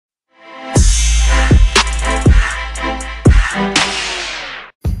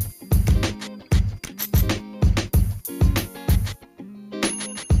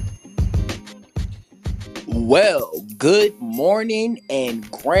Well, good morning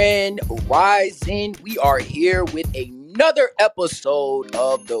and grand rising. We are here with another episode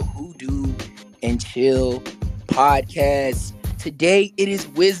of the Hoodoo and Chill podcast. Today it is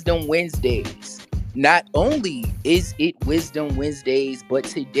Wisdom Wednesdays. Not only is it Wisdom Wednesdays, but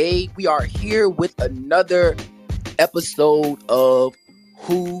today we are here with another episode of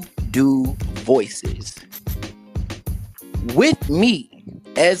Hoodoo Voices. With me,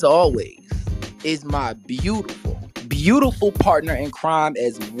 as always, is my beautiful partner in crime,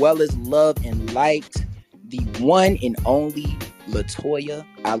 as well as love and light, the one and only Latoya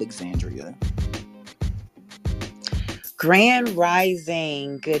Alexandria. Grand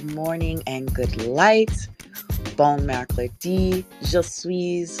Rising, good morning and good light. Bon mercredi, je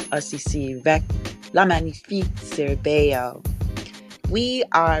suis aussi avec la magnifique Cerbeo. We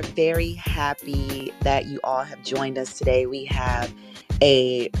are very happy that you all have joined us today. We have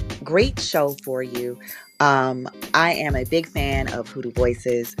a great show for you. I am a big fan of Hoodoo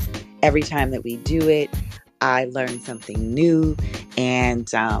Voices. Every time that we do it, I learn something new, and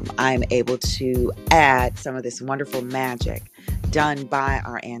I'm able to add some of this wonderful magic done by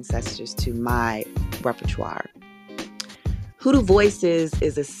our ancestors to my repertoire. Hoodoo Voices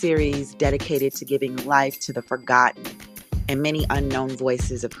is a series dedicated to giving life to the forgotten and many unknown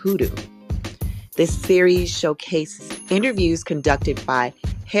voices of Hoodoo. This series showcases interviews conducted by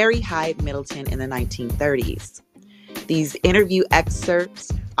Harry Hyde Middleton in the 1930s. These interview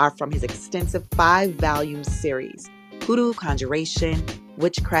excerpts are from his extensive 5-volume series, Hoodoo, Conjuration,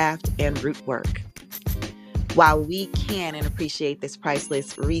 Witchcraft, and Root Work. While we can and appreciate this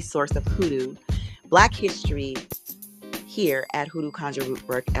priceless resource of Hoodoo, Black history here at Hoodoo Conjure Root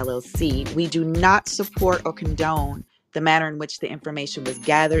Work LLC, we do not support or condone the manner in which the information was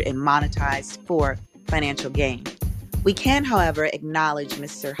gathered and monetized for financial gain. We can, however, acknowledge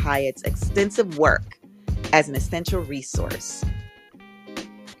Mr. Hyatt's extensive work as an essential resource.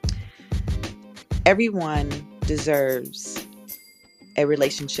 Everyone deserves a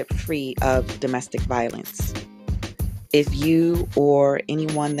relationship free of domestic violence. If you or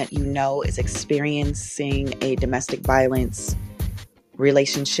anyone that you know is experiencing a domestic violence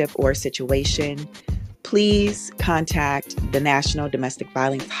relationship or situation, please contact the National Domestic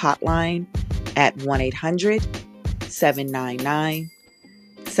Violence Hotline at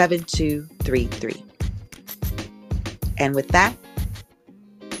 1-800-799-7233. And with that,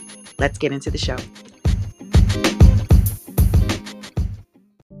 let's get into the show.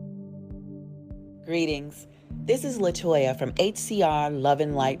 Greetings. This is Latoya from HCR Love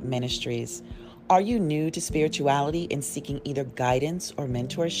and Light Ministries. Are you new to spirituality and seeking either guidance or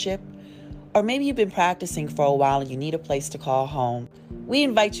mentorship? Or maybe you've been practicing for a while and you need a place to call home. We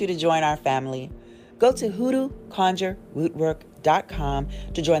invite you to join our family. Go to hoodooconjurerootwork.com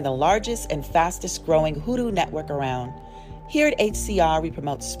to join the largest and fastest growing Hoodoo network around. Here at HCR, we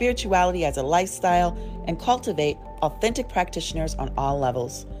promote spirituality as a lifestyle and cultivate authentic practitioners on all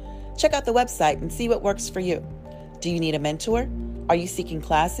levels. Check out the website and see what works for you. Do you need a mentor? Are you seeking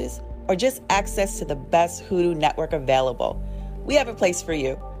classes? Or just access to the best Hoodoo network available? We have a place for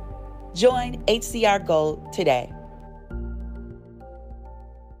you. Join HCR Gold today.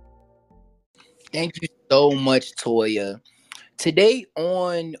 Thank you so much, Toya. Today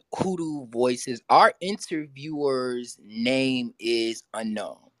on Hoodoo Voices, our interviewer's name is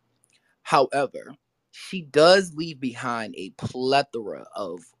unknown. However, she does leave behind a plethora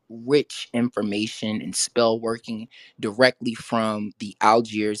of rich information and spell working directly from the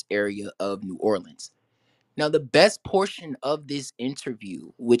Algiers area of New Orleans. Now, the best portion of this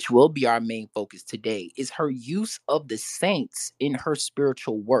interview, which will be our main focus today, is her use of the saints in her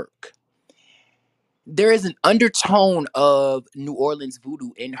spiritual work. There is an undertone of New Orleans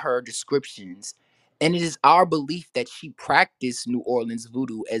voodoo in her descriptions, and it is our belief that she practiced New Orleans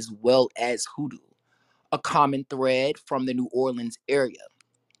voodoo as well as hoodoo, a common thread from the New Orleans area.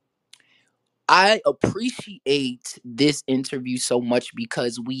 I appreciate this interview so much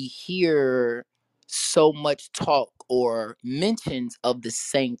because we hear so much talk or mentions of the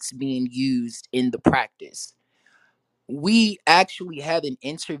saints being used in the practice. We actually have an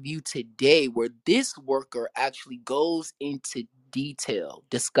interview today where this worker actually goes into detail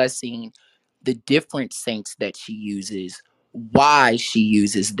discussing the different saints that she uses, why she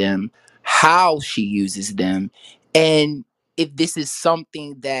uses them, how she uses them, and if this is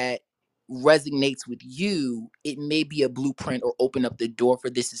something that resonates with you, it may be a blueprint or open up the door for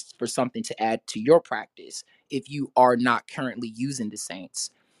this is for something to add to your practice if you are not currently using the saints.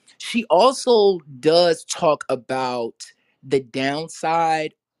 She also does talk about the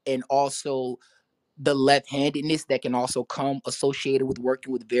downside and also the left-handedness that can also come associated with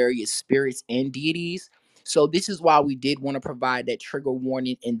working with various spirits and deities. So this is why we did want to provide that trigger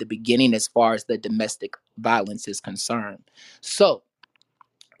warning in the beginning as far as the domestic violence is concerned. So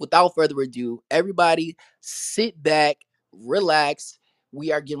without further ado, everybody sit back, relax.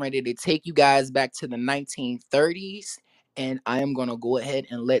 We are getting ready to take you guys back to the 1930s. And I am going to go ahead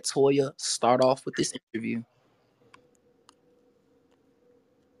and let Toya start off with this interview.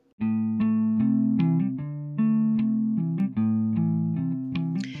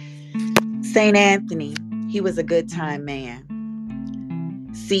 St. Anthony, he was a good time man.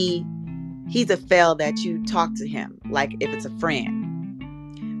 See, he's a fell that you talk to him like if it's a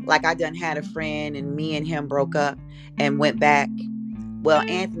friend. Like I done had a friend and me and him broke up and went back. Well,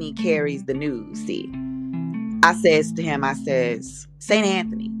 Anthony carries the news, see. I says to him, I says, St.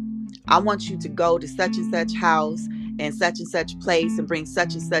 Anthony, I want you to go to such and such house and such place and bring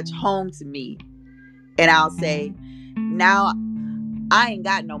such and such home to me. And I'll say, now I ain't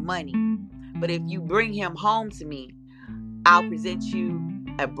got no money, but if you bring him home to me, I'll present you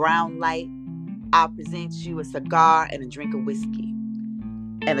a brown light. I'll present you a cigar and a drink of whiskey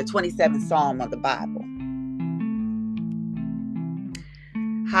and the 27th Psalm of the Bible.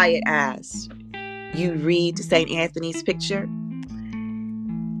 Hyatt asked, you read to St. Anthony's picture?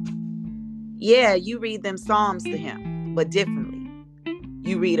 Yeah, you read them Psalms to him, but differently.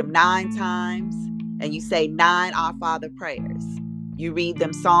 You read them 9 times and you say 9 Our Father prayers. You read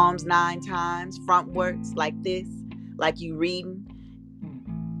them Psalms 9 times, frontwards like this, like you reading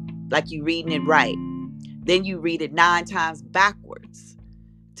it right. Then you read it 9 times backwards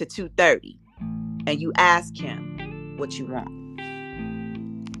to 2:30, and you ask him what you want.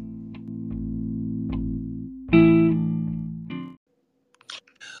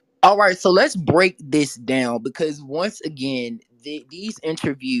 All right, so let's break this down because once again, these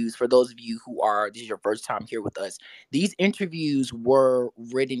interviews, for those of you who are, this is your first time here with us, these interviews were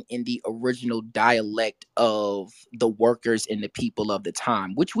written in the original dialect of the workers and the people of the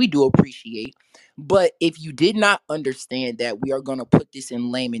time, which we do appreciate. But if you did not understand that, we are going to put this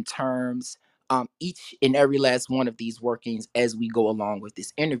in layman terms, each and every last one of these workings as we go along with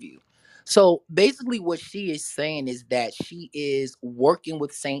this interview. So basically, what she is saying is that she is working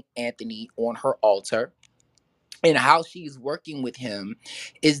with Saint Anthony on her altar. And how she's working with him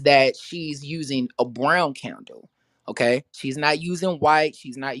is that she's using a brown candle. Okay. She's not using white.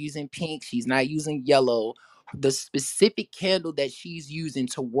 She's not using pink. She's not using yellow. The specific candle that she's using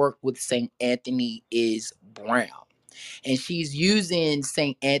to work with Saint Anthony is brown, and she's using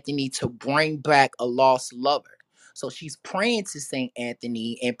Saint Anthony to bring back a lost lover. So she's praying to Saint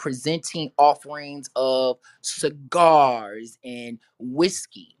Anthony and presenting offerings of cigars and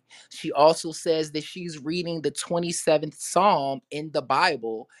whiskey. She also says that she's reading the 27th Psalm in the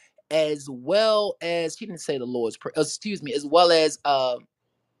Bible, as well as, she didn't say the Lord's prayer, excuse me, as well as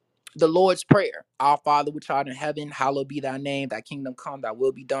the Lord's Prayer. Our Father which art in heaven, hallowed be thy name, thy kingdom come, thy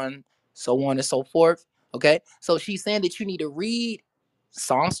will be done, so on and so forth. Okay. So she's saying that you need to read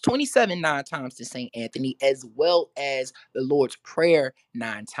Psalms 27 9 times to St. Anthony, as well as the Lord's Prayer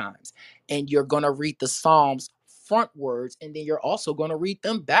 9 times. And you're going to read the Psalms frontwards, and then you're also going to read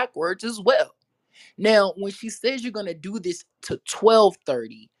them backwards as well. Now, when she says you're going to do this to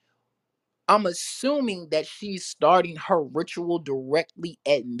 12:30, I'm assuming that she's starting her ritual directly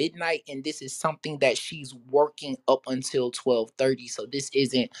at midnight, and this is something that she's working up until 12:30. So this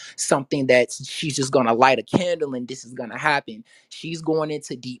isn't something that she's just gonna light a candle and this is gonna happen. She's going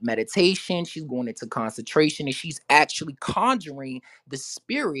into deep meditation, she's going into concentration, and she's actually conjuring the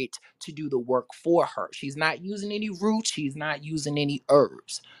spirit to do the work for her. She's not using any roots, she's not using any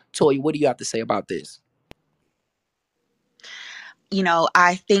herbs. Toy, what do you have to say about this?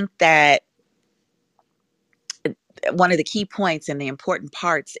 I think that one of the key points and the important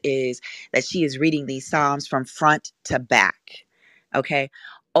parts is that she is reading these Psalms from front to back, okay,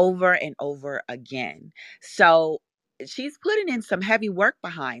 over and over again. So she's putting in some heavy work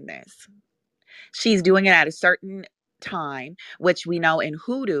behind this. She's doing it at a certain time, which we know in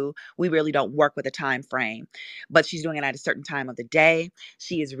Hoodoo, we really don't work with a time frame, but she's doing it at a certain time of the day.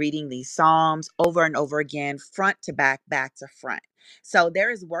 She is reading these Psalms over and over again, front to back, back to front. So there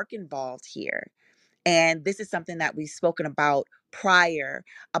is work involved here. And this is something that we've spoken about prior,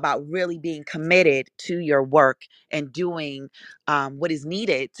 about really being committed to your work and doing what is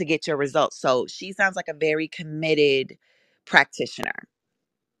needed to get your results. So she sounds like a very committed practitioner.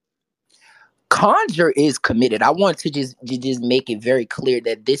 Conjure is committed. I want to just make it very clear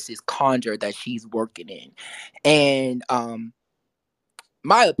that this is Conjure that she's working in, and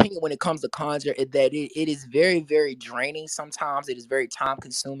my opinion when it comes to conjure is that it is very, very draining. Sometimes it is very time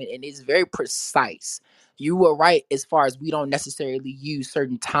consuming and it's very precise. You were right as far as we don't necessarily use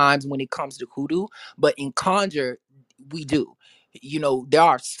certain times when it comes to hoodoo, but in conjure we do. There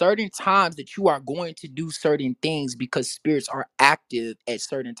are certain times that you are going to do certain things because spirits are active at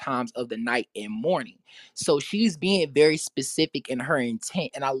certain times of the night and morning. So she's being very specific in her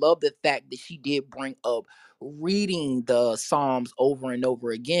intent, and I love the fact that she did bring up reading the Psalms over and over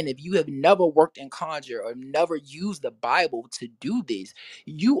again. If you have never worked in conjure or never used the Bible to do this,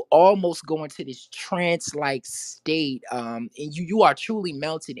 you almost go into this trance-like state, and you are truly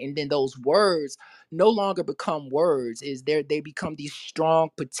melted. And then those words no longer become words; is there they become these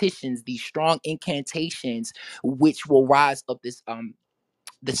strong petitions, these strong incantations, which will rise up this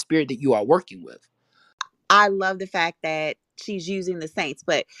the spirit that you are working with. I love the fact that she's using the saints,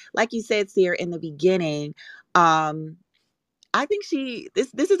 but like you said, Seer, in the beginning, um, I think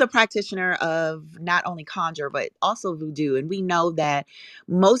this is a practitioner of not only conjure but also voodoo, and we know that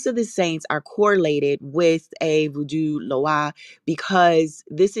most of the saints are correlated with a voodoo loa because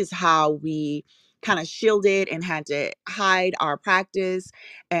this is how we kind of shielded and had to hide our practice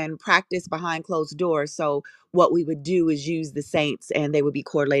and practice behind closed doors. So what we would do is use the saints and they would be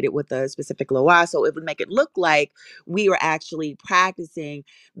correlated with a specific loa, so it would make it look like we were actually practicing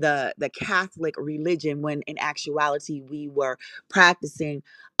the Catholic religion when in actuality we were practicing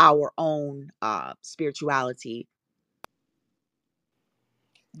our own spirituality.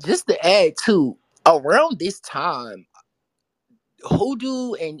 Just to add to, around this time,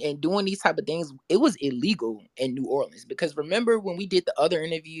 hoodoo and doing these type of things, it was illegal in New Orleans. Because remember when we did the other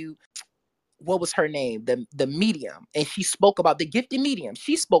interview, what was her name, the medium, and she spoke about the gifted medium,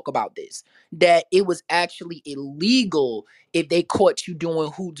 she spoke about this, that it was actually illegal if they caught you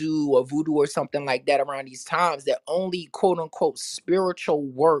doing hoodoo or voodoo or something like that around these times, that only quote unquote spiritual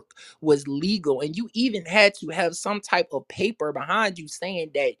work was legal, and you even had to have some type of paper behind you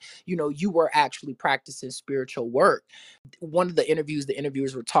saying that you were actually practicing spiritual work. One of the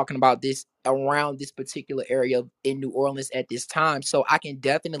interviewers were talking about this around this particular area in New Orleans at this time. So I can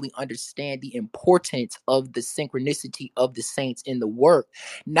definitely understand the importance of the synchronicity of the saints in the work,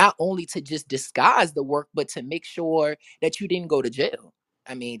 not only to just disguise the work, but to make sure that you didn't go to jail.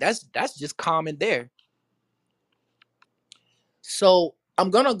 I mean, that's just common there. So I'm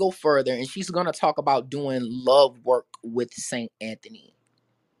gonna go further, and she's gonna talk about doing love work with Saint Anthony.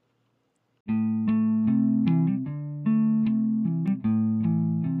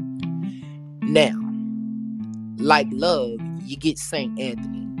 Now, like love, you get Saint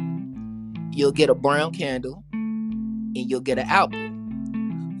Anthony. You'll get a brown candle and you'll get an apple.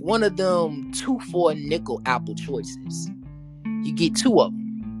 One of them 2 for a nickel apple choices. You get two of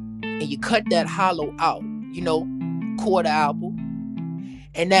them and you cut that hollow out, quarter apple.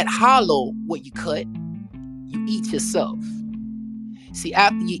 And that hollow, what you cut, you eat yourself. See,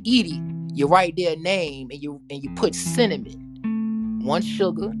 after you eat it, you write their name and you put cinnamon, one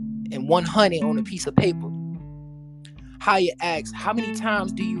sugar, and one honey on a piece of paper. How you ask, how many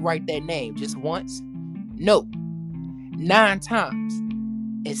times do you write that name? Just once? No, 9 times.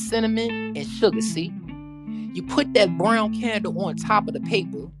 And cinnamon and sugar, see? You put that brown candle on top of the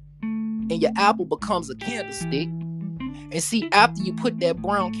paper and your apple becomes a candlestick. And see, after you put that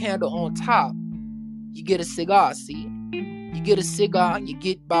brown candle on top, you get a cigar, see? You get a cigar and you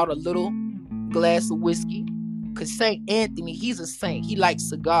get about a little glass of whiskey. Because St. Anthony, he's a saint. He likes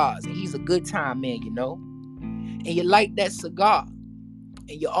cigars and he's a good time man. And you light that cigar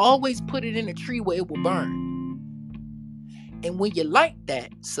and you always put it in a tree where it will burn. And when you light that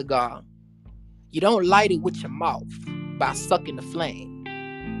cigar, you don't light it with your mouth by sucking the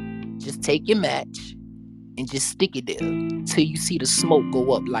flame. Just take your match and just stick it there till you see the smoke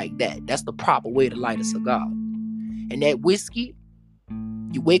go up like that. That's the proper way to light a cigar. And that whiskey,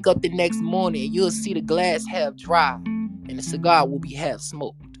 you wake up the next morning and you'll see the glass half dry and the cigar will be half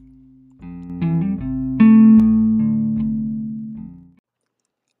smoked.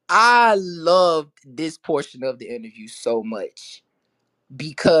 I loved this portion of the interview so much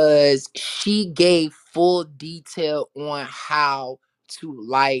because she gave full detail on how to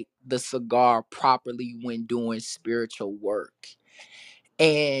light the cigar properly when doing spiritual work.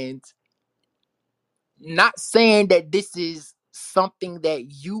 And not saying that this is something that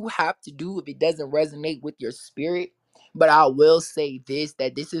you have to do if it doesn't resonate with your spirit, but I will say this,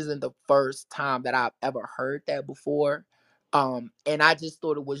 that this isn't the first time that I've ever heard that before. And I just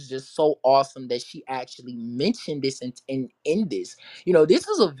thought it was just so awesome that she actually mentioned this in this. This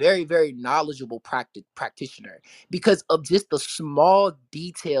is a very, very knowledgeable practitioner because of just the small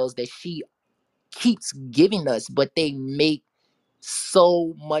details that she keeps giving us, but they make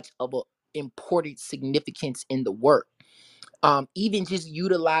so much of a important significance in the work. Even just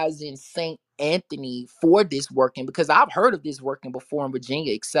utilizing Saint Anthony for this working, because I've heard of this working before in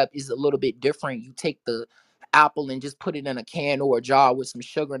Virginia, except it's a little bit different. You take the apple and just put it in a can or a jar with some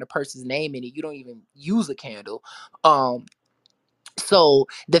sugar and a person's name in it. You don't even use a candle. Um, so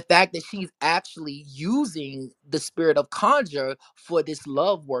the fact that she's actually using the spirit of conjure for this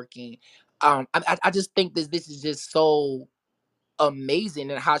love working, I just think that this is just so amazing,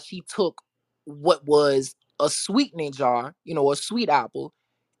 and how she took what was a sweetening jar, a sweet apple,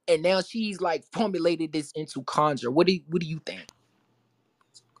 and now she's like formulated this into conjure. What do you think?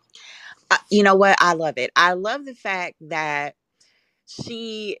 You know what? I love it. I love the fact that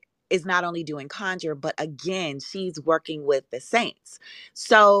she is not only doing conjure, but again, she's working with the saints.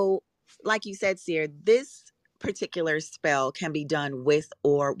 So, like you said, Seer, this particular spell can be done with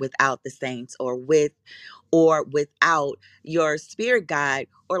or without the saints, or with or without your spirit guide,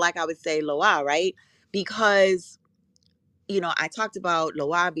 or like I would say, Loa, right? Because I talked about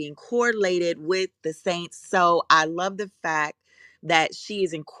Loa being correlated with the saints. So I love the fact that she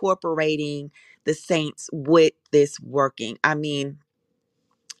is incorporating the saints with this working. I mean,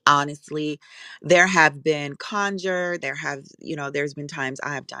 honestly, there have been conjure, there's been times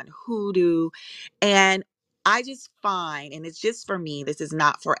I have done hoodoo, and I just find, and it's just for me, this is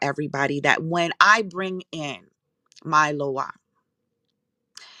not for everybody, that when I bring in my Loa,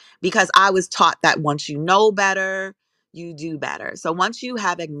 because I was taught that once you know better, you do better. So once you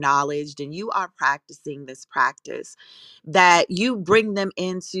have acknowledged and you are practicing this practice, that you bring them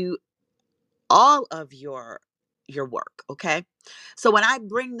into all of your work, okay? So when I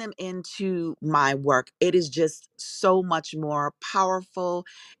bring them into my work, it is just so much more powerful,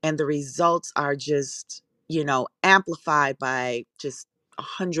 and the results are just, amplified by just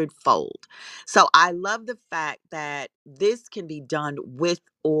 100-fold. So I love the fact that this can be done with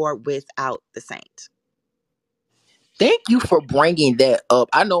or without the saint. Thank you for bringing that up.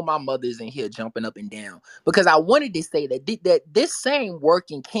 I know my mother's in here jumping up and down because I wanted to say that that this same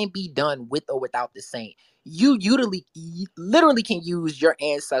working can be done with or without the saint. You literally can use your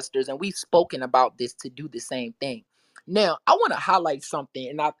ancestors, and we've spoken about this, to do the same thing. Now, I want to highlight something,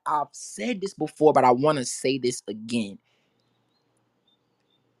 and I've said this before, but I want to say this again.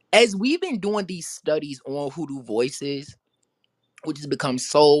 As we've been doing these studies on hoodoo voices, which has become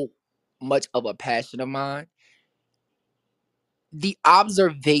so much of a passion of mine, the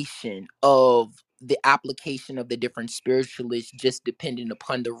observation of the application of the different spiritualists, just depending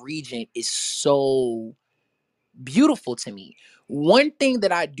upon the region, is so beautiful to me. One thing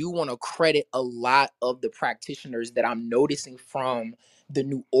that I do want to credit a lot of the practitioners that I'm noticing from the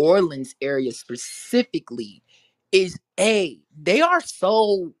New Orleans area specifically is, they are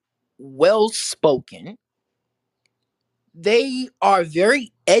so well spoken, they are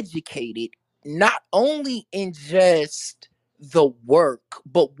very educated, not only in just the work,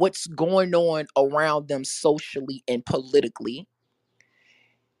 but what's going on around them socially and politically.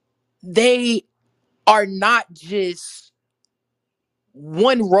 They are not just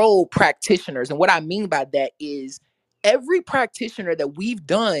one role practitioners. And what I mean by that is, every practitioner that we've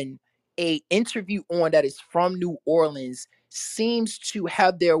done a interview on that is from New Orleans seems to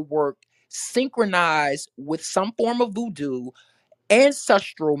have their work synchronized with some form of voodoo,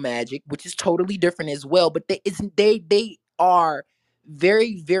 ancestral magic, which is totally different as well. But they are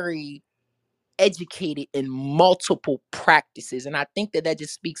very, very educated in multiple practices, and I think that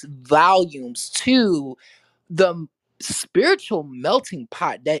just speaks volumes to the spiritual melting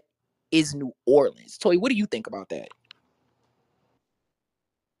pot that is New Orleans. Toy, what do you think about that?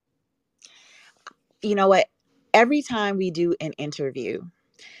 You know what? Every time we do an interview,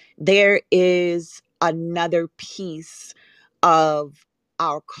 there is another piece of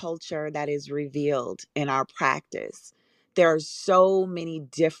our culture that is revealed in our practice. There are so many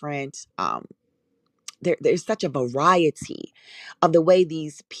different there's such a variety of the way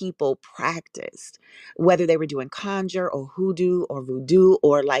these people practiced, whether they were doing conjure or hoodoo or voodoo,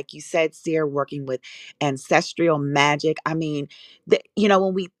 or like you said, Seer, working with ancestral magic. I mean,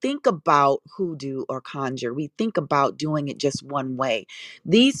 when we think about hoodoo or conjure, we think about doing it just one way.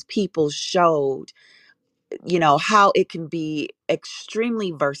 These people showed how it can be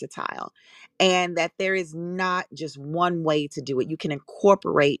extremely versatile, and that there is not just one way to do it. You can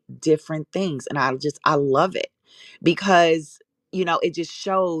incorporate different things, and I love it, because it just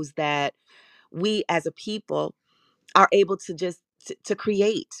shows that we as a people are able to just to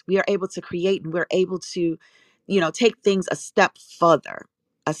create. We are able to create, and we're able to take things a step further,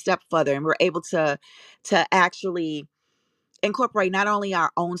 and we're able to actually incorporate not only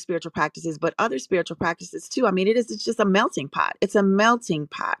our own spiritual practices, but other spiritual practices too. I mean, it's just a melting pot. It's a melting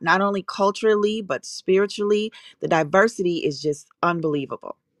pot, not only culturally, but spiritually. The diversity is just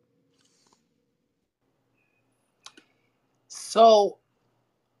unbelievable. So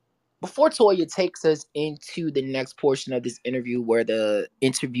before Toya takes us into the next portion of this interview where the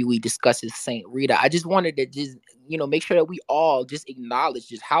interviewee discusses Saint Rita, I just wanted to just, make sure that we all just acknowledge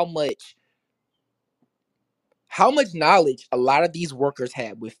just how much knowledge a lot of these workers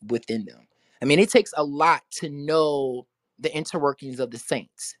have within them. I mean, it takes a lot to know the interworkings of the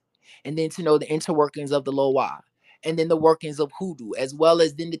saints, and then to know the interworkings of the Loa, and then the workings of hoodoo, as well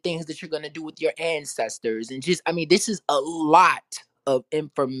as then the things that you're gonna do with your ancestors, and just, I mean, this is a lot of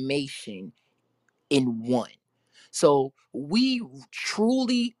information in one. So we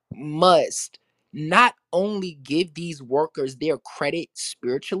truly must not only give these workers their credit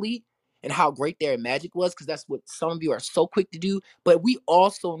spiritually and how great their magic was, because that's what some of you are so quick to do, but we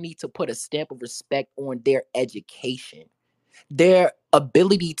also need to put a stamp of respect on their education, their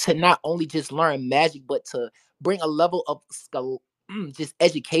ability to not only just learn magic, but to bring a level of just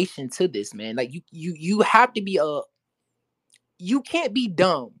education to this, man. Like you have to be you can't be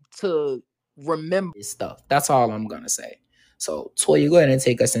dumb to remember this stuff. That's all I'm gonna say. So, Toya, go ahead and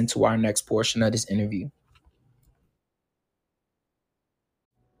take us into our next portion of this interview.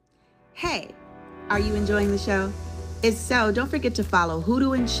 Hey, are you enjoying the show? If so, don't forget to follow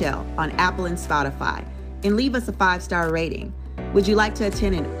Hoodoo and Chill on Apple and Spotify and leave us a 5-star rating. Would you like to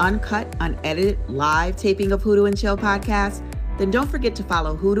attend an uncut, unedited live taping of Hoodoo and Chill podcast? Then don't forget to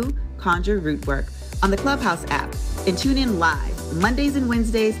follow Hoodoo, Conjure, Rootwork on the Clubhouse app and tune in live Mondays and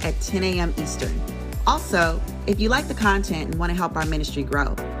Wednesdays at 10 a.m. Eastern. Also, if you like the content and want to help our ministry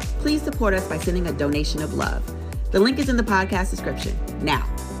grow, please support us by sending a donation of love. The link is in the podcast description. Now,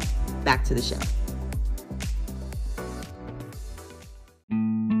 back to the show.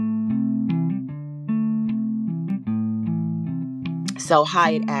 So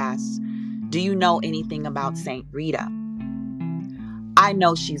Hyatt asks, do you know anything about Saint Rita? I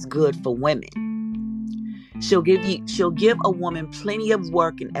know she's good for women. She'll give a woman plenty of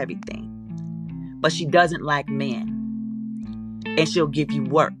work and everything, but she doesn't like men. And she'll give you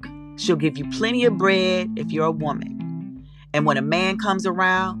work. She'll give you plenty of bread if you're a woman. And when a man comes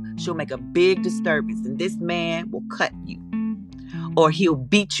around, she'll make a big disturbance, and this man will cut you, or he'll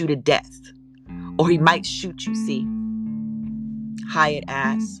beat you to death, or he might shoot you, see? Hyatt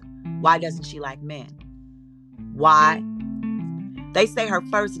asks, why doesn't she like men? Why? They say her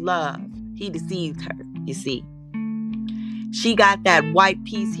first love, he deceived her, you see. She got that white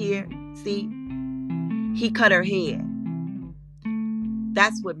piece here, see? He cut her head.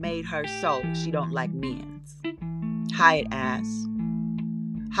 That's what made her so she don't like men. Hyatt asks,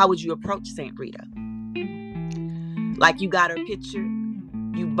 how would you approach Saint Rita? Like you got her picture,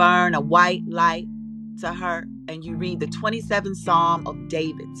 you burn a white light to her, and you read the 27th Psalm of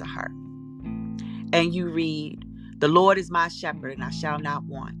David to her. And you read, the Lord is my shepherd and I shall not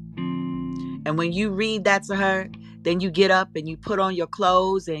want. And when you read that to her, then you get up and you put on your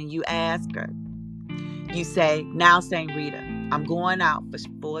clothes and you ask her. You say, now Saint Rita, I'm going out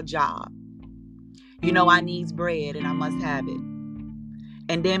for a job. You know I needs bread and I must have it.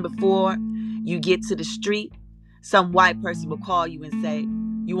 And then before you get to the street, some white person will call you and say,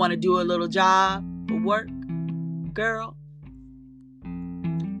 you want to do a little job for work, girl?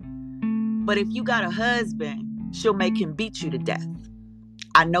 But if you got a husband, she'll make him beat you to death.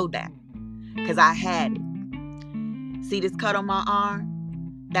 I know that because I had it. See this cut on my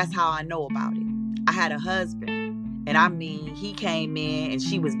arm? That's how I know about it. I had a husband, and I mean, he came in and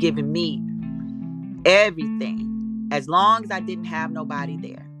she was giving me everything as long as I didn't have nobody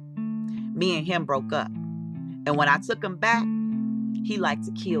there. Me and him broke up. And when I took him back, he liked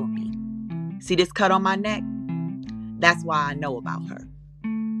to kill me. See this cut on my neck? That's why I know about her.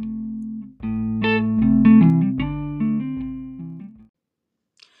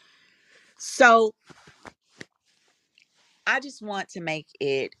 So I just want to make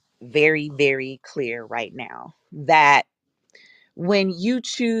it very, very clear right now that when you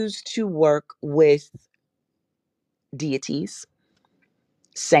choose to work with deities,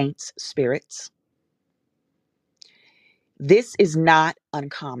 saints, spirits, this is not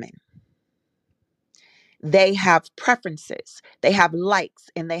uncommon. They have preferences, they have likes,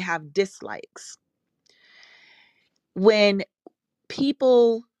 and they have dislikes. When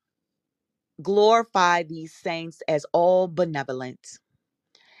people glorify these saints as all benevolent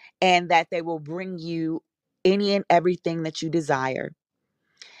and that they will bring you any and everything that you desire,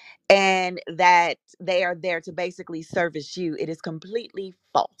 and that they are there to basically service you, it is completely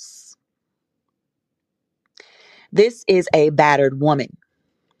false. This is a battered woman.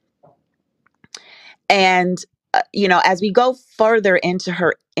 And, as we go further into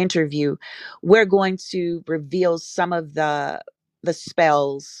her interview, we're going to reveal some of the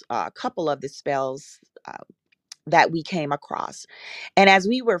spells, a couple of the spells that we came across. And as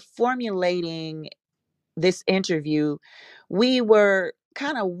we were formulating this interview, we were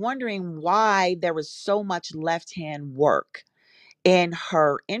kind of wondering why there was so much left hand work in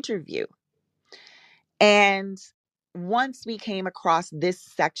her interview. And once we came across this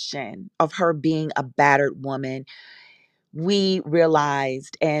section of her being a battered woman, we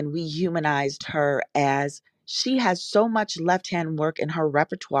realized and we humanized her as she has so much left hand work in her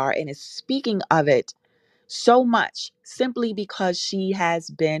repertoire and is speaking of it so much simply because she has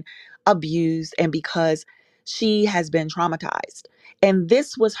been abused and because she has been traumatized. And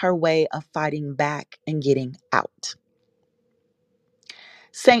this was her way of fighting back and getting out.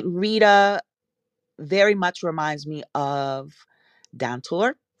 Saint Rita very much reminds me of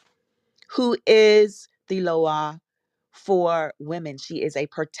Dantor, who is the Loa for women. She is a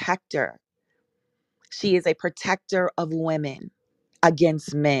protector. She is a protector of women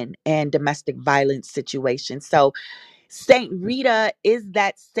against men and domestic violence situations. So Saint Rita is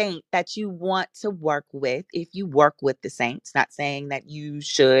that saint that you want to work with if you work with the saints. Not saying that you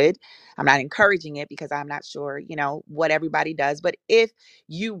should. I'm not encouraging it because I'm not sure, what everybody does. But if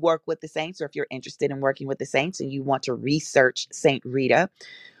you work with the saints or if you're interested in working with the saints and you want to research Saint Rita,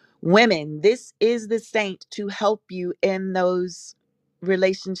 women, this is the saint to help you in those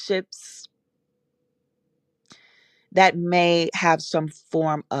relationships that may have some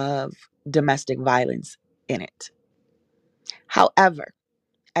form of domestic violence in it. However,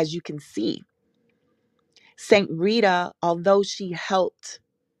 as you can see, Saint Rita, although she helped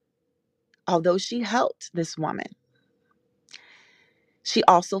this woman, she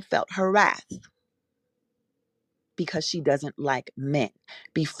also felt her wrath because she doesn't like men.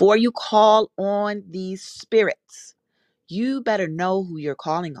 Before you call on these spirits, you better know who you're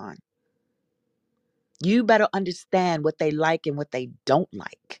calling on. You better understand what they like and what they don't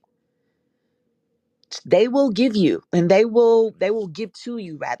like. They will give you and they will give to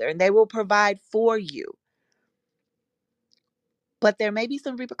you rather, and they will provide for you. But there may be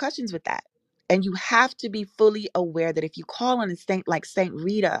some repercussions with that. And you have to be fully aware that if you call on a saint like Saint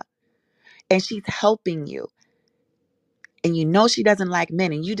Rita and she's helping you and you know she doesn't like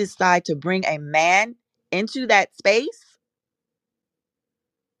men and you decide to bring a man into that space,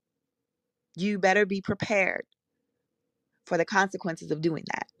 you better be prepared for the consequences of doing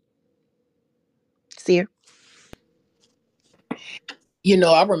that. See?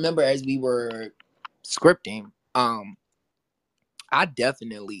 I remember as we were scripting, I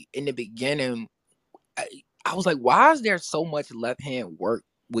definitely in the beginning, I, I was like, why is there so much left hand work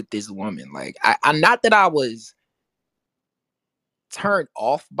with this woman? Like, I not that I was turned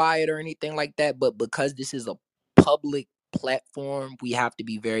off by it or anything like that, but because this is a public platform, we have to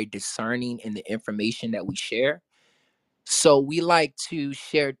be very discerning in the information that we share. So we like to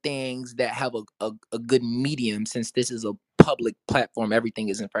share things that have a good medium since this is a public platform. Everything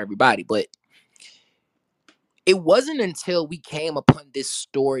isn't for everybody. But it wasn't until we came upon this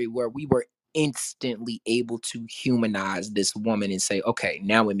story where we were instantly able to humanize this woman and say, okay,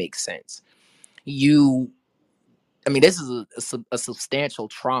 now it makes sense. This is a substantial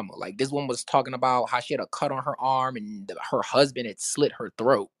trauma. Like this woman was talking about how she had a cut on her arm and her husband had slit her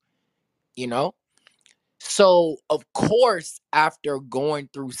throat, you know? So, of course, after going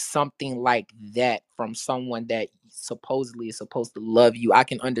through something like that from someone that supposedly is supposed to love you, I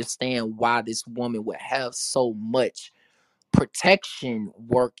can understand why this woman would have so much protection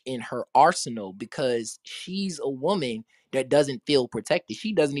work in her arsenal because she's a woman that doesn't feel protected.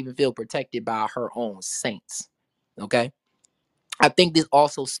 She doesn't even feel protected by her own saints. Okay. I think this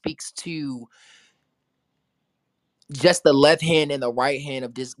also speaks to just the left hand and the right hand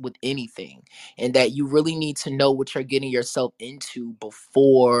of this with anything, and that you really need to know what you're getting yourself into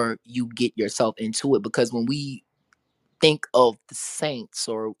before you get yourself into it. Because when we think of the saints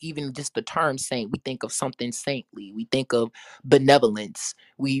or even just the term saint, we think of something saintly, we think of benevolence,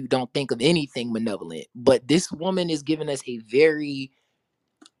 we don't think of anything malevolent. But this woman is giving us a very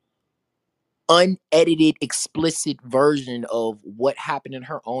unedited explicit version of what happened in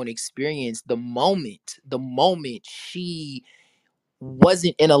her own experience the moment she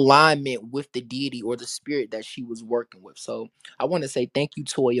wasn't in alignment with the deity or the spirit that she was working with. So I want to say thank you,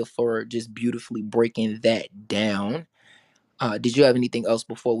 Toya, for just beautifully breaking that down. Did you have anything else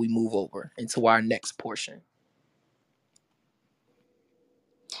before we move over into our next portion?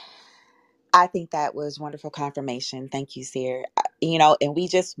 I think that was wonderful confirmation. Thank you, Seer. And we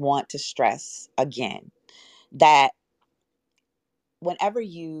just want to stress again that whenever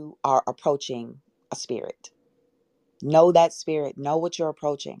you are approaching a spirit, know that spirit, know what you're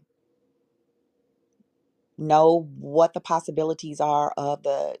approaching, know what the possibilities are of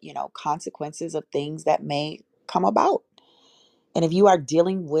the, consequences of things that may come about. And if you are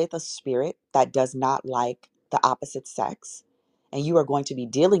dealing with a spirit that does not like the opposite sex, and you are going to be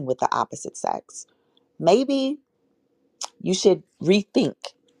dealing with the opposite sex, maybe you should rethink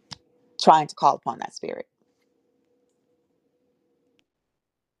trying to call upon that spirit.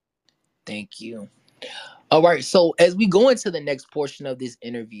 Thank you. All right. So as we go into the next portion of this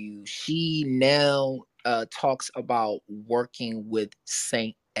interview, she now talks about working with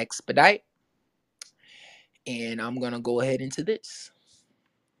Saint Expedite, and I'm gonna go ahead into this.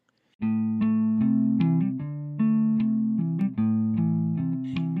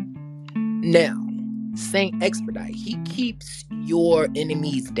 Now, Saint Expedite, he keeps your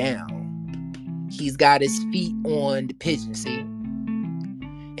enemies down. He's got his feet on the pigeon seat,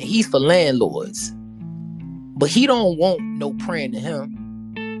 and he's for landlords. But he don't want no praying to him.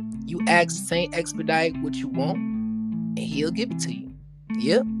 You ask Saint Expedite what you want, and he'll give it to you.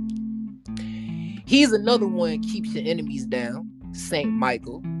 Yep. He's another one keeps your enemies down, Saint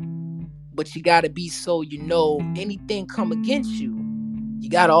Michael. But you gotta be so anything come against you, you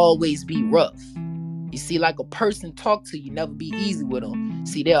gotta always be rough. You see, like a person talk to you, never be easy with them.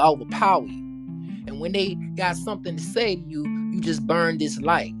 See, they'll overpower you. And when they got something to say to you, you just burn this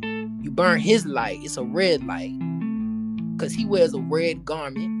light. You burn his light. It's a red light. Because he wears a red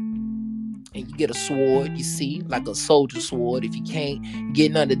garment. And you get a sword, you see, like a soldier sword. If you can't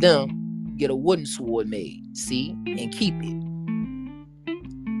get none of them, get a wooden sword made, see, and keep it.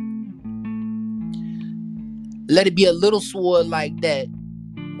 Let it be a little sword like that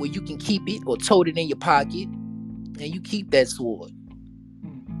where you can keep it or tote it in your pocket, and you keep that sword.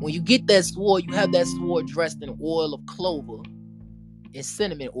 When you get that sword, you have that sword dressed in oil of clover and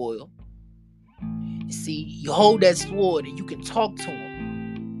cinnamon oil. You see, you hold that sword and you can talk to him.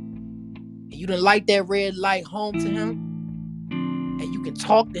 And you done light that red light home to him, and you can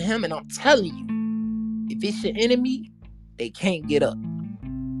talk to him, and I'm telling you, if it's your enemy, they can't get up.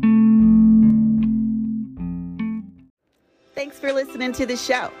 Thanks for listening to the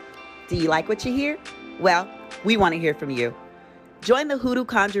show. Do you like what you hear? Well, we want to hear from you. Join the Hoodoo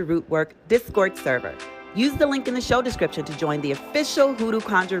Conjure Rootwork Discord server. Use the link in the show description to join the official Hoodoo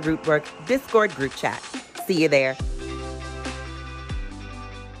Conjure Rootwork Discord group chat. See you there.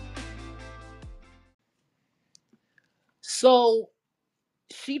 So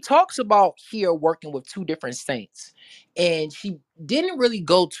she talks about here working with two different saints, and she didn't really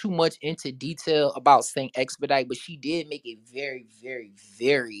go too much into detail about Saint Expedite, but she did make a very, very,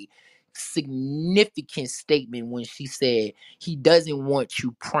 very significant statement when she said he doesn't want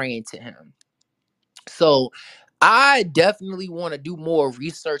you praying to him. So I definitely want to do more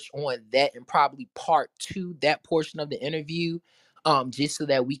research on that and probably part two, that portion of the interview, just so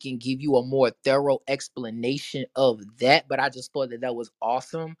that we can give you a more thorough explanation of that. But I just thought that that was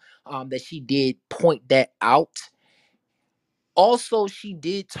awesome, that she did point that out. Also, she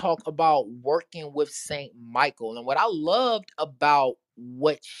did talk about working with Saint Michael. And what I loved about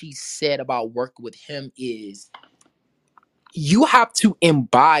what she said about working with him is you have to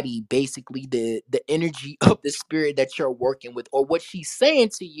embody basically the energy of the spirit that you're working with, or what she's saying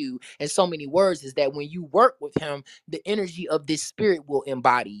to you in so many words is that when you work with him, the energy of this spirit will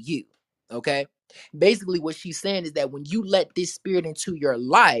embody you. Okay, basically what she's saying is that when you let this spirit into your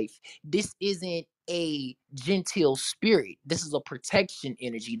life, this isn't a genteel spirit, this is a protection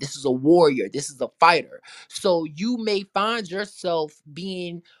energy, this is a warrior, this is a fighter. So you may find yourself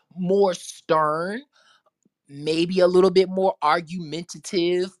being more stern, maybe a little bit more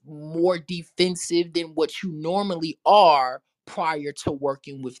argumentative, more defensive than what you normally are prior to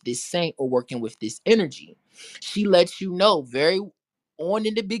working with this saint or working with this energy. She lets you know very on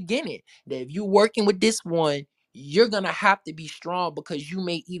in the beginning that if you're working with this one, you're going to have to be strong because you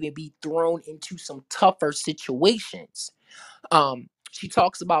may even be thrown into some tougher situations. She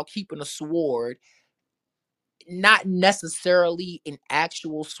talks about keeping a sword, not necessarily an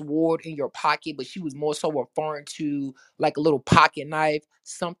actual sword in your pocket, but she was more so referring to like a little pocket knife,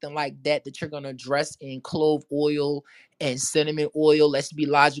 something like that, that you're gonna dress in clove oil and cinnamon oil. Let's be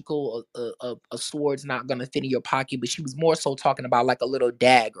logical. A sword's not gonna fit in your pocket, but she was more so talking about like a little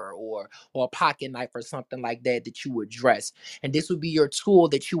dagger or a pocket knife or something like that that you would dress. And this would be your tool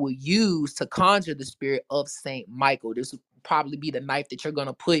that you would use to conjure the spirit of Saint Michael. This would probably be the knife that you're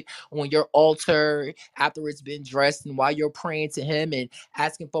gonna put on your altar after it's been dressed and while you're praying to him and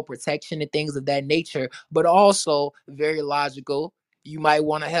asking for protection and things of that nature. But also very logical, You might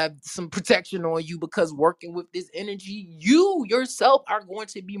want to have some protection on you, because working with this energy, you yourself are going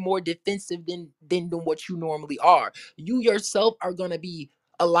to be more defensive than what you normally are. You yourself are going to be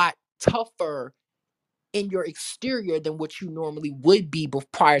a lot tougher in your exterior than what you normally would be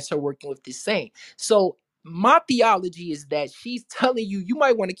prior to working with this saint. So my theology is that she's telling you you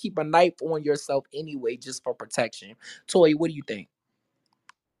might want to keep a knife on yourself anyway, just for protection. Toy, what do you think?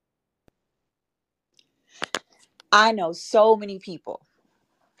 I know so many people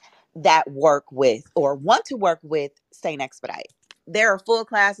that work with or want to work with Saint Expedite. There are full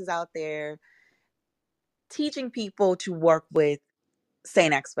classes out there teaching people to work with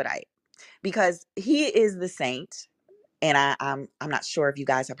Saint Expedite because he is the saint. And I'm not sure if you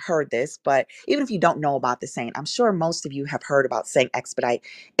guys have heard this, but even if you don't know about the saint, I'm sure most of you have heard about Saint Expedite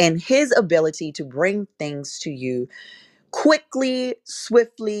and his ability to bring things to you quickly,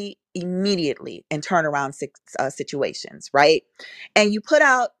 swiftly, immediately, and turn around situations, right? And you put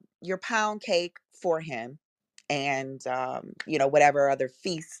out your pound cake for him and, whatever other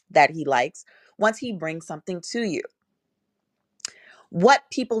feast that he likes once he brings something to you. What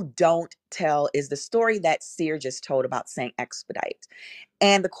people don't tell is the story that Seer just told about Saint Expedite.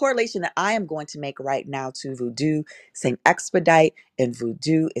 And the correlation that I am going to make right now to voodoo, Saint Expedite and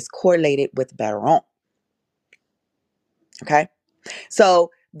voodoo is correlated with Baron. Okay?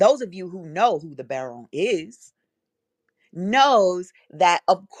 So those of you who know who the Baron is knows that,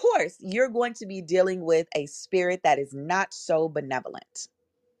 of course, you're going to be dealing with a spirit that is not so benevolent.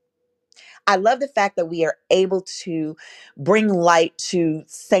 I love the fact that we are able to bring light to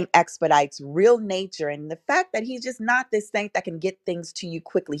Saint Expedite's real nature and the fact that he's just not this saint that can get things to you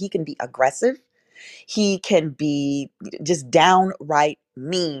quickly. He can be aggressive. He can be just downright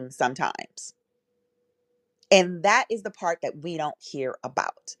mean sometimes. And that is the part that we don't hear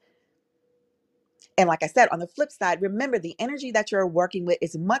about. And like I said, on the flip side, remember the energy that you're working with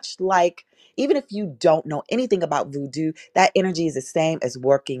is much like, even if you don't know anything about voodoo, that energy is the same as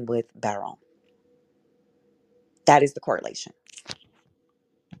working with Baron. That is the correlation.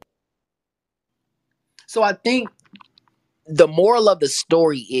 So I think the moral of the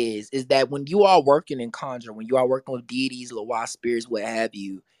story is that when you are working in conjure, when you are working with deities, Loa spirits, what have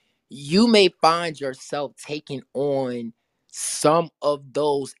you, you may find yourself taking on some of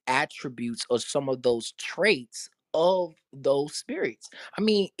those attributes or some of those traits of those spirits. I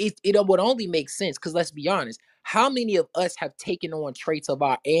mean, it would only make sense because let's be honest, how many of us have taken on traits of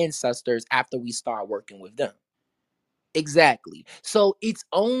our ancestors after we start working with them? Exactly. So it's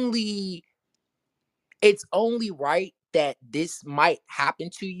only right that this might happen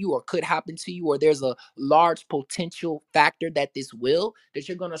to you or could happen to you, or there's a large potential factor that this will, that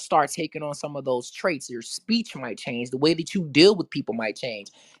you're going to start taking on some of those traits. Your speech might change, the way that you deal with people might change.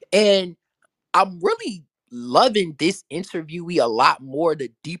 And I'm really loving this interviewee a lot more the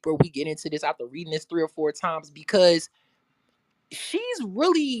deeper we get into this after reading this 3 or 4 times, because she's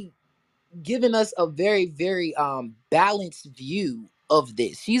really giving us a very, very balanced view of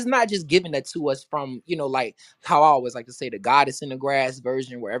this. She's not just giving that to us from, like how I always like to say, the goddess in the grass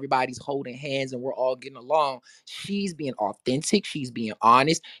version where everybody's holding hands and we're all getting along. She's being authentic, she's being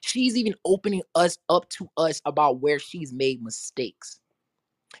honest, she's even opening us up to us about where she's made mistakes.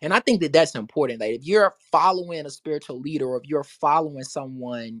 And I think that that's important. Like if you're following a spiritual leader, or if you're following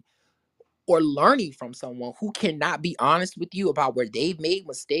someone or learning from someone who cannot be honest with you about where they've made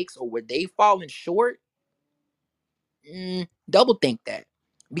mistakes or where they've fallen short, double think that,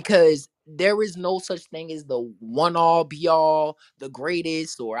 because there is no such thing as the one all be all, the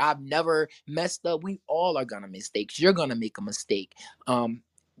greatest, or I've never messed up. We all are gonna mistakes. You're gonna make a mistake. Um,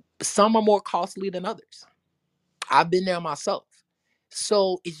 some are more costly than others. I've been there myself.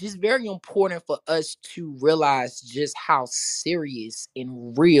 So it's just very important for us to realize just how serious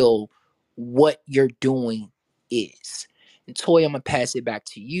and real what you're doing is. And Toy, I'm gonna pass it back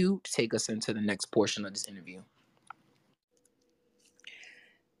to you to take us into the next portion of this interview.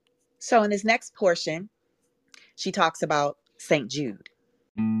 So in this next portion, she talks about St. Jude.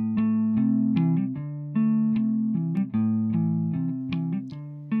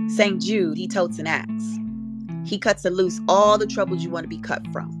 St. Jude, he totes an axe. He cuts and loose all the troubles you want to be cut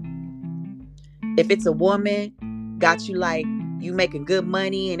from. If it's a woman, got you like you making good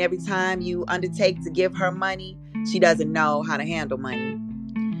money, and every time you undertake to give her money, she doesn't know how to handle money.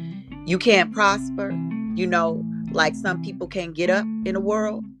 You can't prosper, like some people can't get up in the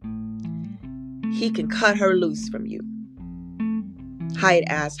world. He can cut her loose from you. Hyatt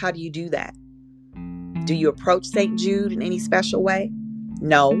asks, how do you do that? Do you approach St. Jude in any special way?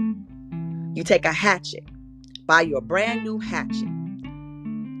 No. You take a hatchet, buy you a brand new hatchet,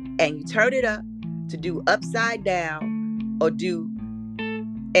 and you turn it up to do upside down or do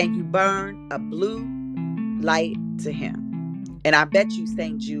and you burn a blue light to him. And I bet you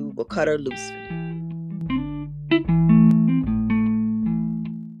St. Jude will cut her loose for me.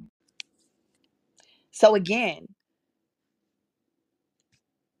 So again,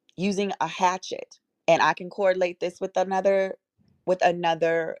 using a hatchet, and I can correlate this with another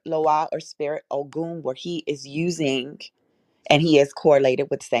Loa or spirit Ogun, where he is using, and he is correlated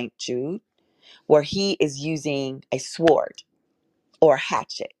with St. Jude, where he is using a sword or a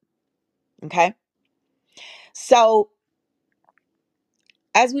hatchet. Okay. So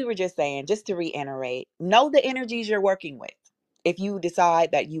as we were just saying, just to reiterate, know the energies you're working with. If you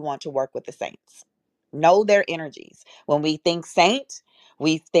decide that you want to work with the saints, know their energies. When we think saint,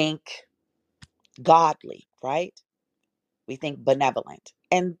 we think godly, right? We think benevolent.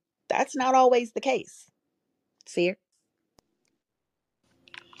 And that's not always the case. See?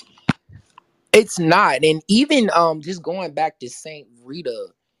 It's not. And even just going back to Saint Rita,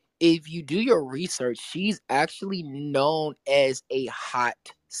 if you do your research, she's actually known as a hot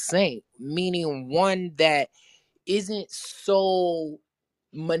saint, meaning one that isn't so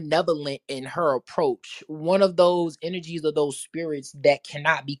malevolent in her approach. One of those energies or those spirits that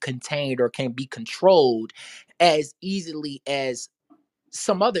cannot be contained or can be controlled as easily as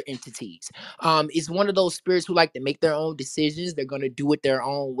some other entities. Is one of those spirits who like to make their own decisions. They're going to do it their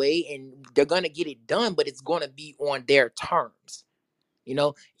own way and they're going to get it done, but it's going to be on their terms. You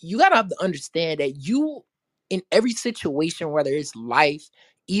know, you got to have to understand that you, in every situation, whether it's life,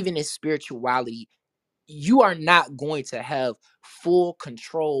 even in spirituality, you are not going to have full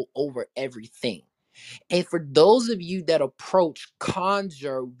control over everything. And for those of you that approach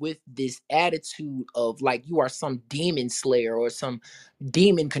Conjure with this attitude of like you are some demon slayer or some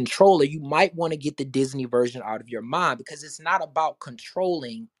demon controller, you might want to get the Disney version out of your mind, because it's not about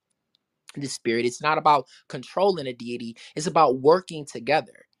controlling the spirit. It's not about controlling a deity. It's about working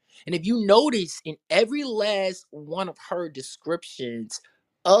together. And if you notice in every last one of her descriptions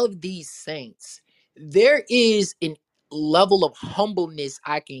of these saints, there is a level of humbleness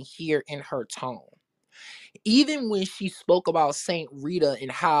I can hear in her tone. Even when she spoke about Saint Rita and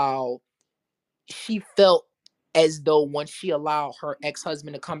how she felt as though once she allowed her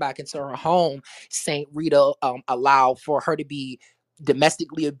ex-husband to come back into her home, Saint Rita allowed for her to be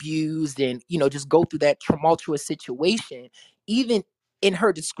domestically abused and just go through that tumultuous situation. Even in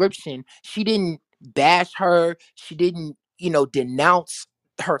her description, she didn't bash her. She didn't denounce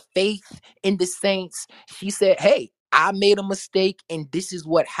her faith in the saints. She said, hey, I made a mistake and this is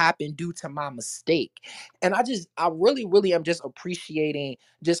what happened due to my mistake. And I really, really am just appreciating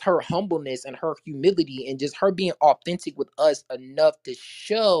just her humbleness and her humility and just her being authentic with us enough to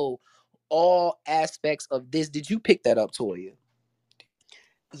show all aspects of this. Did you pick that up, Toya?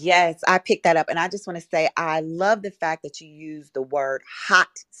 Yes, I picked that up. And I just want to say, I love the fact that you use the word hot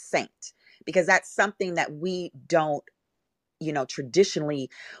saint, because that's something that we don't, traditionally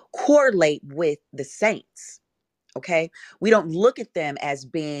correlate with the saints. Okay. We don't look at them as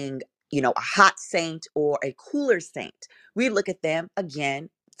being, a hot saint or a cooler saint. We look at them again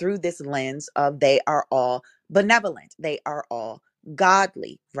through this lens of they are all benevolent, they are all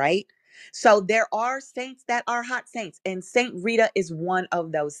godly, right? So there are saints that are hot saints, and Saint Rita is one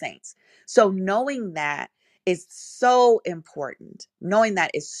of those saints. So knowing that is so important. Knowing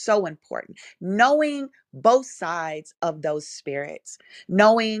that is so important. Knowing both sides of those spirits,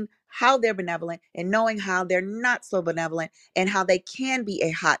 knowing how they're benevolent and knowing how they're not so benevolent and how they can be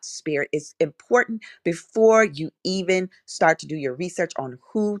a hot spirit is important before you even start to do your research on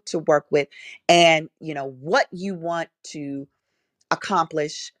who to work with and what you want to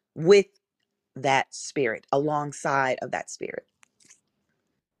accomplish with that spirit, alongside of that spirit.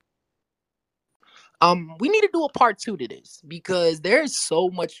 We need to do a part two to this because there's so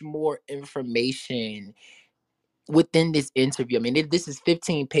much more information within this interview. I mean, this is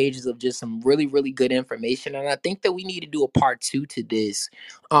 15 pages of just some really, really good information. And I think that we need to do a part two to this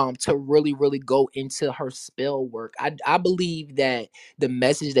to really, really go into her spell work. I believe that the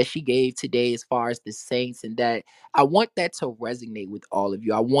message that she gave today, as far as the saints, and that I want that to resonate with all of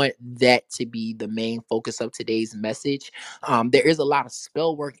you. I want that to be the main focus of today's message. There is a lot of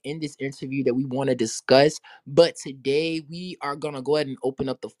spell work in this interview that we want to discuss. But today we are going to go ahead and open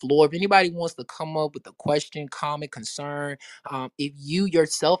up the floor. If anybody wants to come up with a question, comment, concern, if you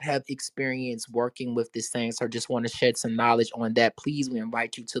yourself have experience working with the saints or just want to shed some knowledge on that, please, we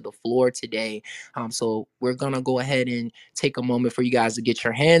invite you to the floor today. So we're going to go ahead and take a moment for you guys to get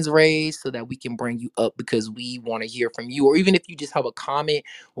your hands raised so that we can bring you up because we want to hear from you. Or even if you just have a comment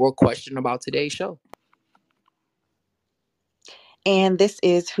or a question about today's show. And this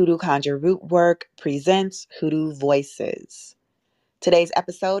is Hoodoo Conjure Root Work presents Hoodoo Voices. Today's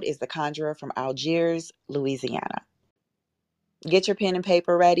episode is The Conjurer from Algiers, Louisiana. Get your pen and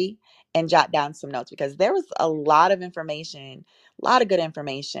paper ready and jot down some notes because there was a lot of information, a lot of good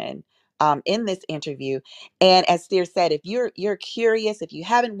information in this interview. And as Steer said, if you're curious, if you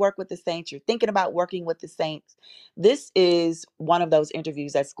haven't worked with the saints, you're thinking about working with the saints, this is one of those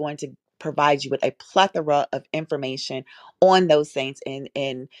interviews that's going to provide you with a plethora of information on those saints,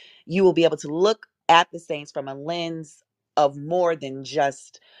 and you will be able to look at the saints from a lens of more than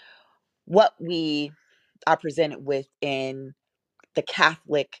just what we are presented with in the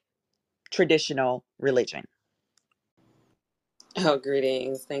Catholic traditional religion. Oh,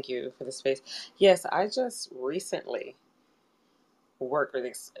 greetings. Thank you for the space. Yes, I just recently worked with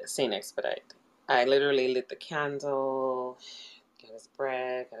Saint Expedite. I literally lit the candle, got his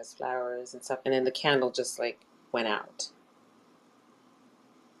bread, got his flowers and stuff, and then the candle just like went out.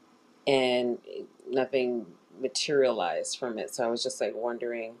 And nothing materialized from it. So I was just like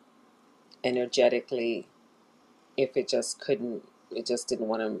wondering energetically if it just couldn't, it just didn't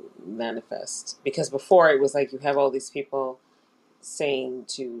want to manifest. Because before it was like you have all these people saying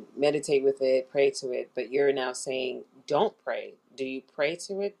to meditate with it, pray to it, but you're now saying don't pray. Do you pray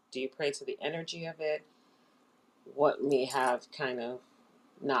to it? Do you pray to the energy of it? What may have kind of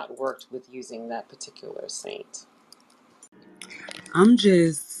not worked with using that particular saint? I'm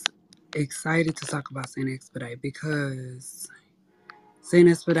just excited to talk about Saint Expedite because Saint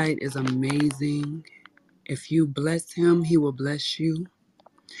Expedite is amazing. If you bless him, he will bless you.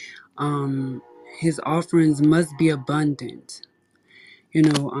 Um, his offerings must be abundant.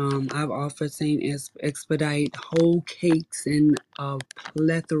 I've offered Saint Expedite whole cakes and a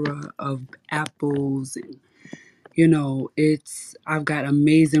plethora of apples, and I've got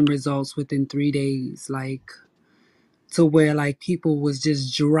amazing results within 3 days, like to where like people was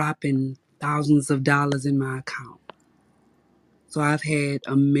just dropping thousands of dollars in my account. So I've had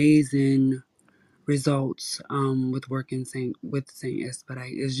amazing results with working Saint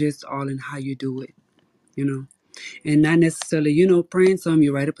Expedite. It's just all in how you do it, you know. And not necessarily, praying some.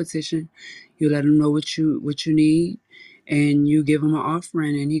 You write a petition, you let him know what you need, and you give him an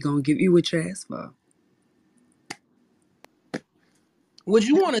offering, and he gonna give you what you ask for. Would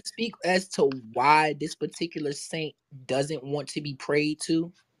you want to speak as to why this particular saint doesn't want to be prayed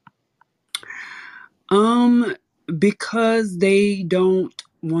to? Um, because they don't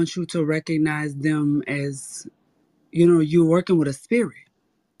want you to recognize them as, you're working with a spirit.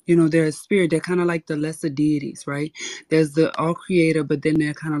 They're a spirit. They're kind of like the lesser deities, right? There's the all creator, but then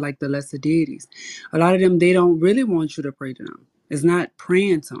they're kind of like the lesser deities. A lot of them, they don't really want you to pray to them. It's not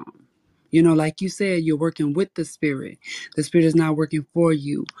praying to them. Like you said, you're working with the spirit. The spirit is not working for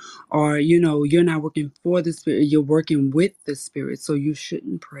you. Or, you're not working for the spirit. You're working with the spirit. So you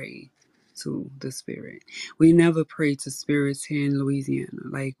shouldn't pray to the spirit. We never pray to spirits here in Louisiana.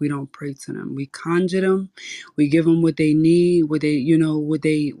 Like, we don't pray to them. We conjure them. We give them what they need, what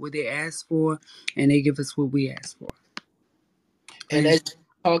they ask for, and they give us what we ask for. And And as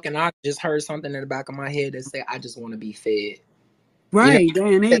you're talking, I just heard something in the back of my head that said, "I just want to be fed." You know, right,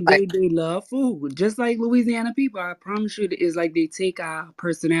 and they, it's like they they love food, just like Louisiana people. I promise you, it's like they take our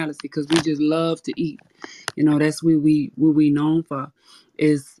personality because we just love to eat. That's what we known for,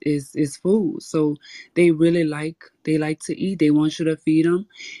 is food. So they like to eat. They want you to feed them,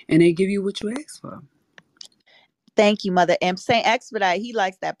 and they give you what you ask for. Thank you, Mother M. Saint Expedite, he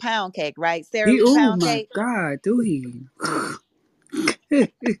likes that pound cake, right? Sara Lee Oh pound my cake. God, do he?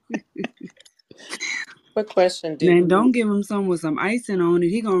 What question do Man, don't you? give him some with some icing on it.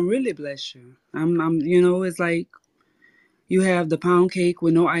 He gonna really bless you. It's like you have the pound cake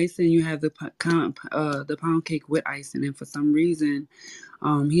with no icing. You have the pound cake with icing, and for some reason,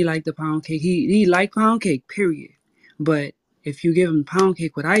 he liked the pound cake. He liked pound cake, period. But if you give him pound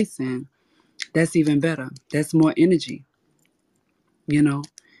cake with icing, that's even better. That's more energy. You know,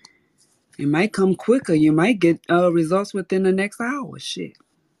 it might come quicker. You might get results within the next hour. Shit.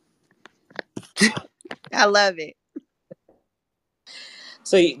 I love it.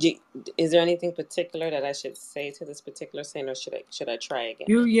 So, is there anything particular that I should say to this particular saint, or should I try again?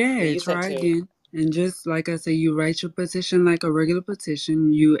 And Yeah, you said try to. again. And just like I say, you write your petition like a regular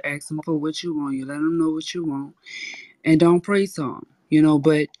petition. You ask them for what you want. You let them know what you want, and don't pray to them.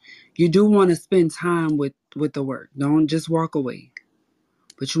 But you do want to spend time with the work. Don't just walk away,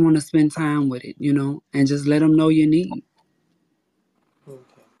 but you want to spend time with it. And just let them know your need.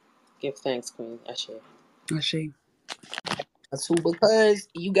 Okay. Give thanks, Queen Ashe. Ashe. so because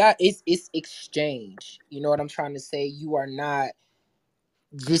you got it's exchange. You know what I'm trying to say? You are not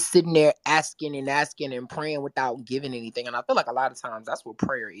just sitting there asking and asking and praying without giving anything. And I feel like a lot of times that's what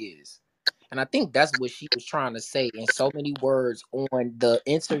prayer is. And I think that's what she was trying to say in so many words on the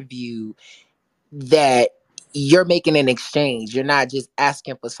interview, that you're making an exchange. You're not just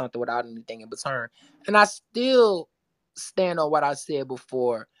asking for something without anything in return. And I still stand on what I said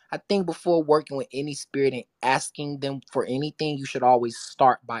before. I think before working with any spirit and asking them for anything, you should always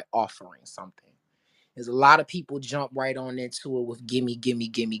start by offering something. There's a lot of people jump right on into it with gimme, gimme,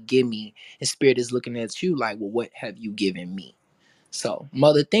 gimme, gimme. And spirit is looking at you like, well, what have you given me? So,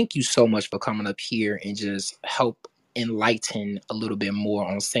 Mother, thank you so much for coming up here and just help enlighten a little bit more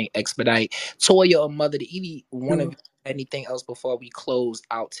on Saint Expedite. Toya or Mother, to Evie, one of Sure. you, anything else before we close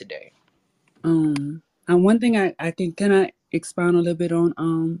out today? And one thing I think, can I expound a little bit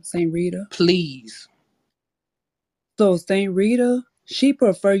on Saint Rita? Please. So Saint Rita, she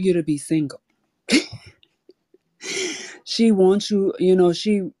prefer you to be single. She wants you,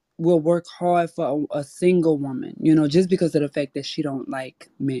 she will work hard for a single woman, just because of the fact that she don't like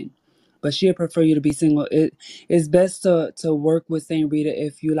men. But she'll prefer you to be single. It's best to work with Saint Rita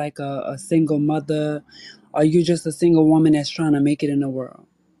if you like a single mother, or you just a single woman that's trying to make it in the world,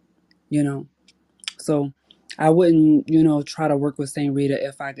 you know. So I wouldn't, try to work with Saint Rita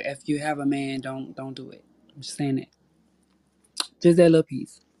if you have a man, don't do it. I'm just saying it. Just that little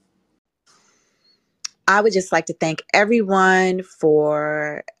piece. I would just like to thank everyone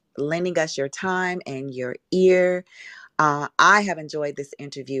for lending us your time and your ear. I have enjoyed this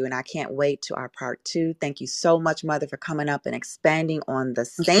interview and I can't wait to our part 2. Thank you so much, Mother, for coming up and expanding on the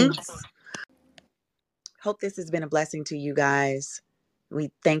For sure. saints. Hope this has been a blessing to you guys.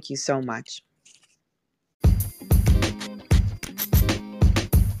 We thank you so much.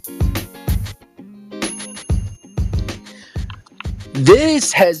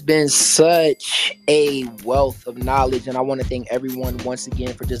 This has been such a wealth of knowledge, and I want to thank everyone once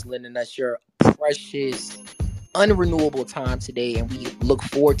again for just lending us your precious, unrenewable time today. And we look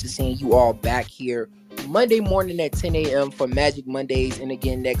forward to seeing you all back here Monday morning at 10 a.m. for Magic Mondays, and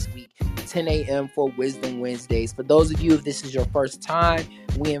again next week, 10 a.m. for Wisdom Wednesdays. For those of you, if this is your first time,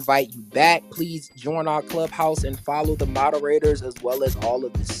 we invite you back. Please join our clubhouse and follow the moderators as well as all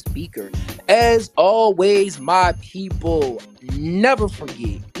of the speakers. As always, my people, never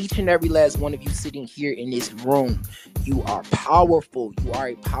forget, each and every last one of you sitting here in this room, you are powerful. You are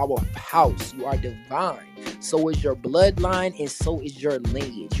a powerhouse. You are divine. So is your bloodline, and so is your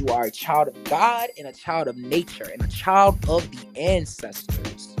lineage. You are a child of God and a child of nature and a child of the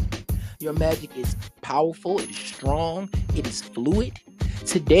ancestors. Your magic is powerful, it is strong, it is fluid.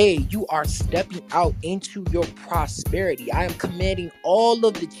 Today, you are stepping out into your prosperity. I am commanding all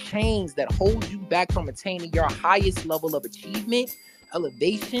of the chains that hold you back from attaining your highest level of achievement,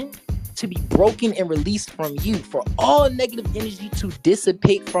 elevation, to be broken and released from you, for all negative energy to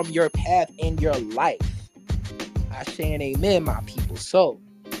dissipate from your path and your life. I say an amen, my people. So,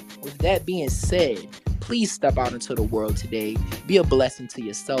 with that being said, please step out into the world today. Be a blessing to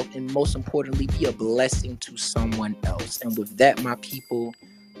yourself, and most importantly, be a blessing to someone else. And with that, my people,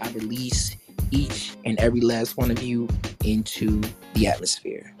 I release each and every last one of you into the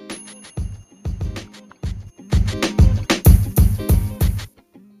atmosphere.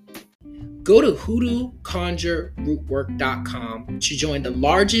 Go to hoodooconjurerootwork.com to join the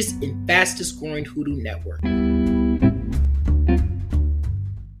largest and fastest growing hoodoo network.